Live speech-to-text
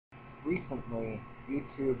Recently,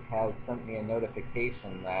 YouTube has sent me a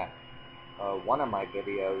notification that one of my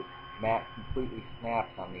videos, Matt Completely Snaps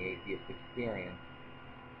on the Atheist Experience,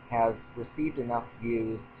 has received enough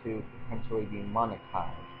views to potentially be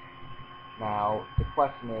monetized. Now, the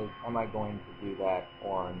question is, am I going to do that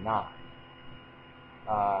or not?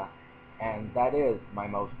 And that is my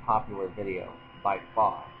most popular video by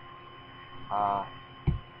far. Uh,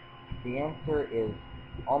 the answer is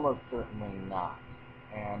almost certainly not.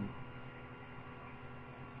 And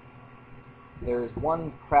there's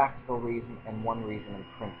one practical reason and one reason in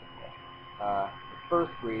principle. The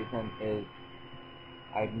first reason is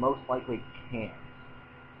I most likely can't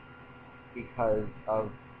because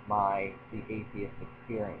of the Atheist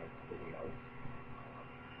Experience videos.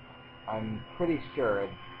 I'm pretty sure,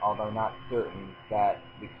 although not certain, that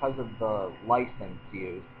because of the license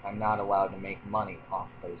use, I'm not allowed to make money off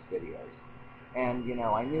those videos. And,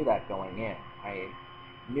 I knew that going in. I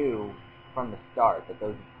knew from the start that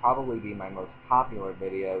those would probably be my most popular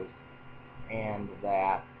videos and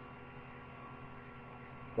that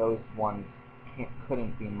those ones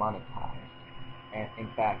couldn't be monetized. And in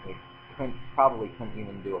fact, they probably couldn't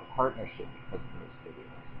even do a partnership because of those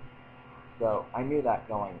videos. So I knew that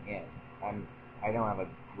going in. I don't have a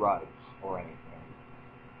grudge or anything,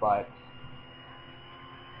 but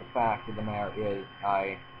the fact of the matter is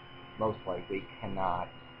I most likely cannot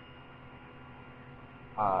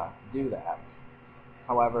do that.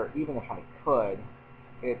 However, even if I could,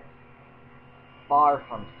 it's far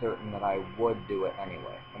from certain that I would do it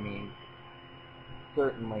anyway. I mean,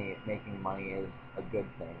 certainly making money is a good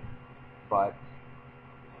thing, but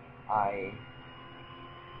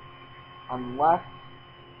unless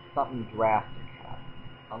something drastic happened,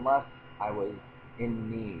 unless I was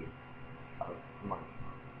in need of money,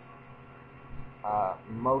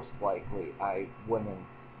 most likely I wouldn't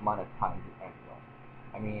monetize it anyway.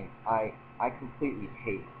 I mean, I completely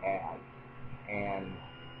hate ads, and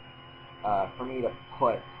for me to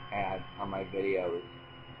put ads on my videos,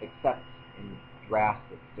 except in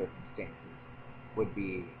drastic circumstances, would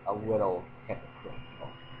be a little hypocritical.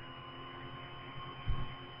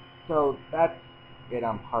 So that's it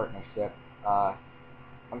on partnership.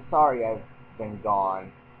 I'm sorry I've been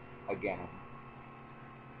gone again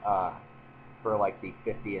for like the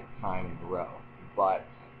 50th time in a row, but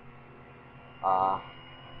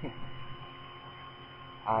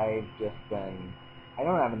I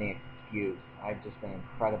don't have any excuse. I've just been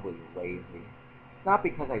incredibly lazy. It's not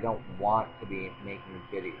because I don't want to be making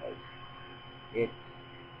videos.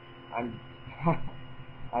 I'm,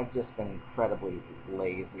 I've just been incredibly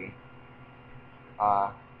lazy.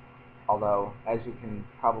 Although, as you can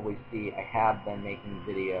probably see, I have been making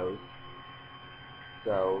videos,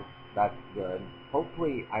 so that's good.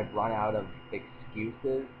 Hopefully I've run out of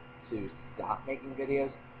excuses to stop making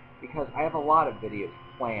videos, because I have a lot of videos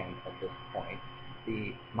planned at this point.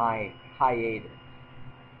 My hiatus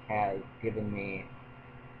has given me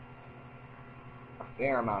a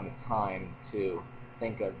fair amount of time to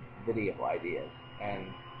think of video ideas, and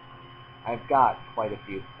I've got quite a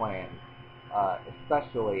few planned,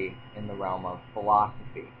 especially in the realm of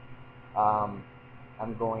philosophy. I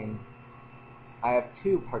have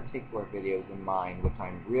two particular videos in mind which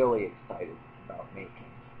I'm really excited about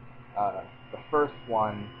making. The first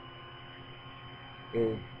one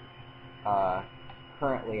is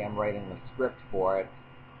currently I'm writing the script for it,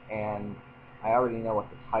 and I already know what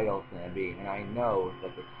the title is going to be, and I know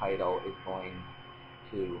that the title is going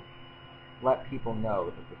to let people know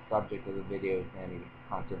that the subject of the video is going to be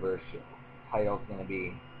controversial. The title is going to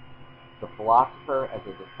be "The Philosopher as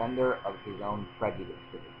a Defender of His Own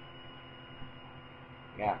Prejudices."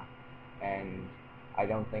 Yeah, and I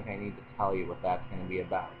don't think I need to tell you what that's going to be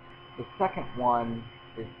about. The second one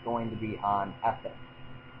is going to be on ethics,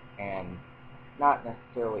 and not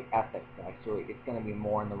necessarily ethics, actually. It's going to be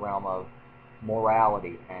more in the realm of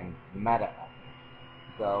morality and meta-ethics.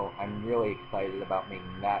 So I'm really excited about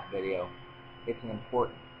making that video. It's an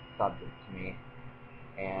important subject to me,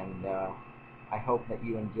 and I hope that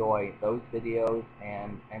you enjoy those videos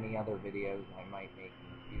and any other videos I might make in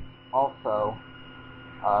the future. Also,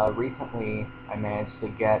 recently I managed to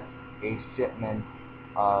get a shipment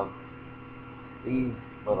of these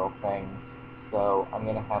little things, so I'm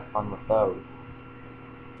going to have fun with those.